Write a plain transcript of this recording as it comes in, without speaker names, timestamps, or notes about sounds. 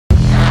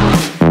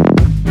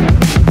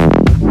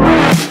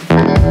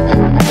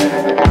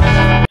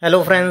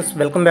Hello friends,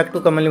 welcome back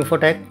to Kamal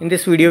Infotech. In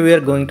this video we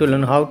are going to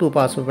learn how to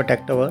password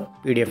protect our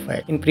PDF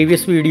file. In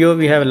previous video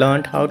we have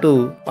learned how to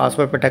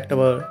password protect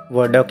our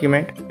Word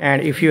document,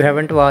 and if you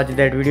haven't watched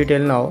that video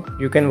till now,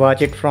 you can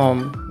watch it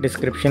from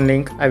description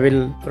link. I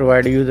will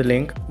provide you the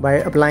link. By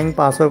applying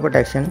password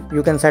protection,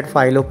 you can set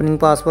file opening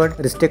password,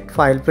 restrict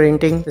file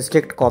printing,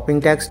 restrict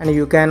copying text, and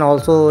you can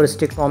also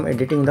restrict from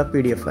editing the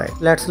PDF file.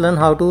 Let's learn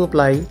how to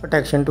apply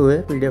protection to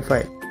a PDF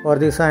file. For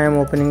this I am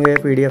opening a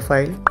PDF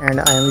file and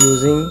I am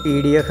using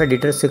PDF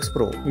Editor 6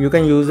 Pro. You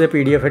can use a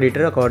PDF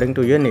editor according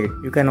to your need.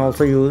 You can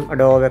also use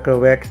Adobe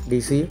Acrobat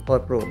DC or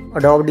Pro.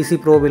 Adobe DC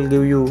Pro will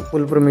give you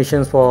full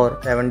permissions for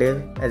 7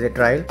 days as a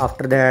trial.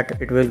 After that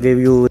it will give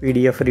you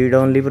PDF read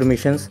only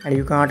permissions and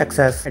you can't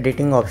access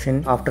editing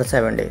option after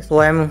 7 days. So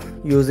I am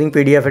using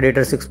PDF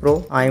Editor 6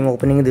 Pro. I am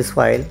opening this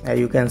file. As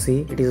you can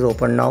see it is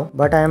open now,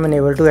 but I am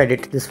unable to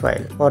edit this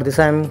file. For this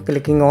I am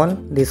clicking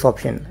on this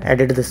option,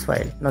 edit this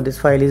file. Now this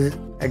file is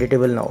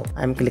editable now.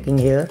 I am clicking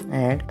here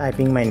and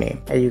typing my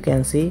name. As you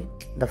can see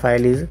the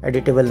file is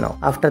editable now.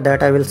 After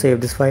that I will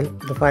save this file.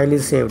 The file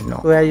is saved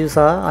now. So as you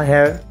saw I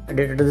have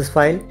edited this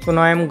file. So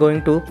now I am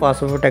going to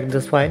password protect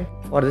this file.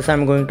 For this I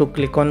am going to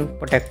click on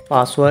protect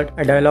password.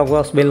 A dialog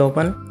box will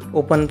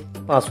open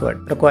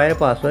password. Require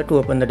password to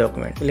open the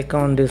document. Click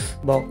on this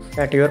box,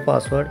 set your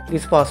password.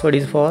 This password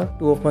is for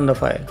to open the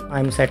file. I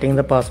am setting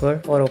the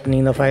password for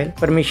opening the file.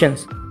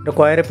 Permissions.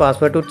 Require a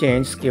password to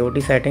change security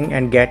setting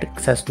and get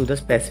access to the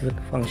specific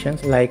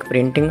functions like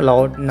printing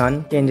allowed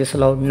none, changes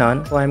allowed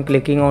none. So I am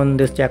clicking on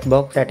this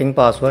checkbox, setting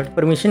password.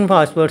 Permission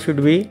password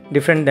should be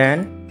different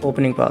than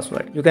opening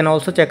password. You can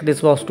also check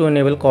this box to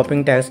enable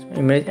copying text,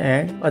 image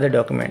and other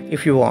document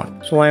if you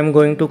want. So I am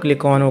going to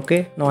click on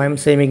OK. Now I am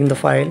saving the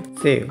file,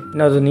 save.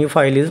 Now the new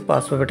file is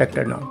password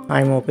protected now.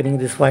 I am opening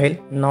this file.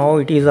 Now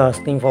it is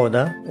asking for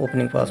the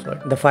opening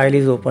password. The file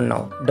is open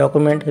now.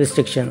 Document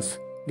restrictions.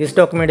 This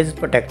document is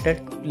protected.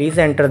 Please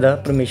enter the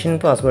permission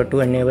password to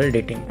enable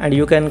editing. And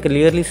you can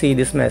clearly see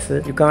this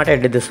message. You can't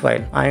edit this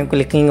file. I am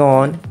clicking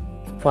on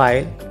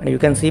file and you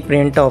can see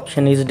print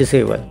option is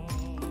disabled.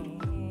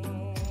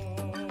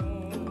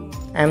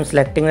 I am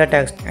selecting the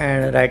text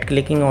and right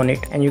clicking on it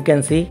and you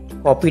can see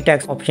copy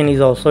text option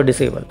is also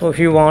disabled. So if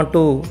you want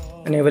to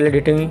enable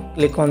editing,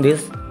 click on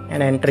this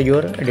and enter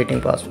your editing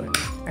password.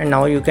 And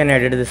now you can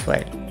edit this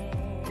file.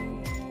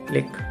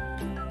 Click.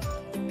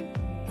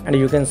 And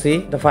you can see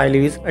the file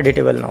is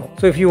editable now.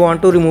 So if you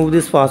want to remove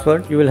this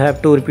password, you will have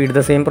to repeat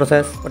the same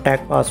process,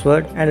 protect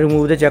password and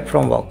remove the check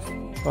from box.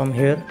 From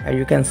here, as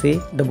you can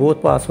see, the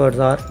both passwords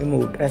are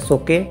removed. Press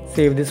OK,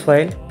 save this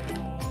file.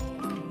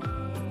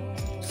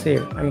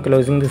 Save. I'm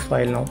closing this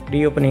file now,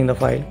 reopening the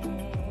file.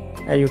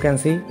 As you can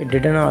see, it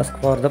didn't ask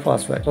for the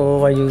password. So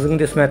by using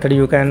this method,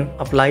 you can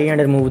apply and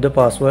remove the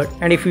password.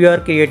 And if you are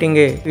creating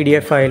a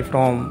PDF file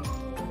from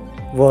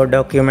Word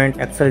document,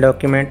 Excel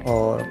document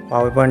or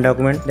PowerPoint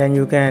document, then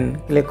you can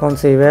click on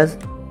save as,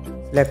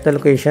 select the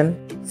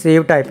location,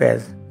 save type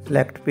as,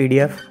 select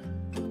PDF,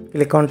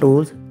 click on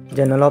tools,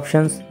 general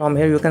options. From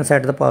here you can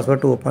set the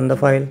password to open the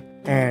file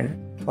and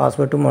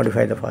password to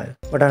modify the file.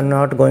 But I'm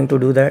not going to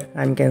do that.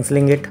 I'm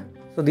cancelling it.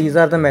 So these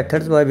are the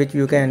methods by which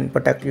you can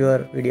protect your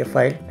PDF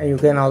file, and you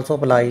can also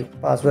apply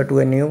password to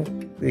a new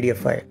PDF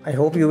file. I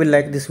hope you will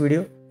like this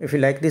video. If you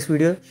like this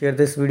video, share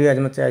this video as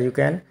much as you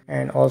can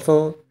and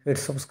also hit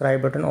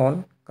subscribe button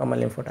on Kamal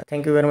Infotech.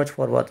 Thank you very much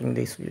for watching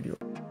this video.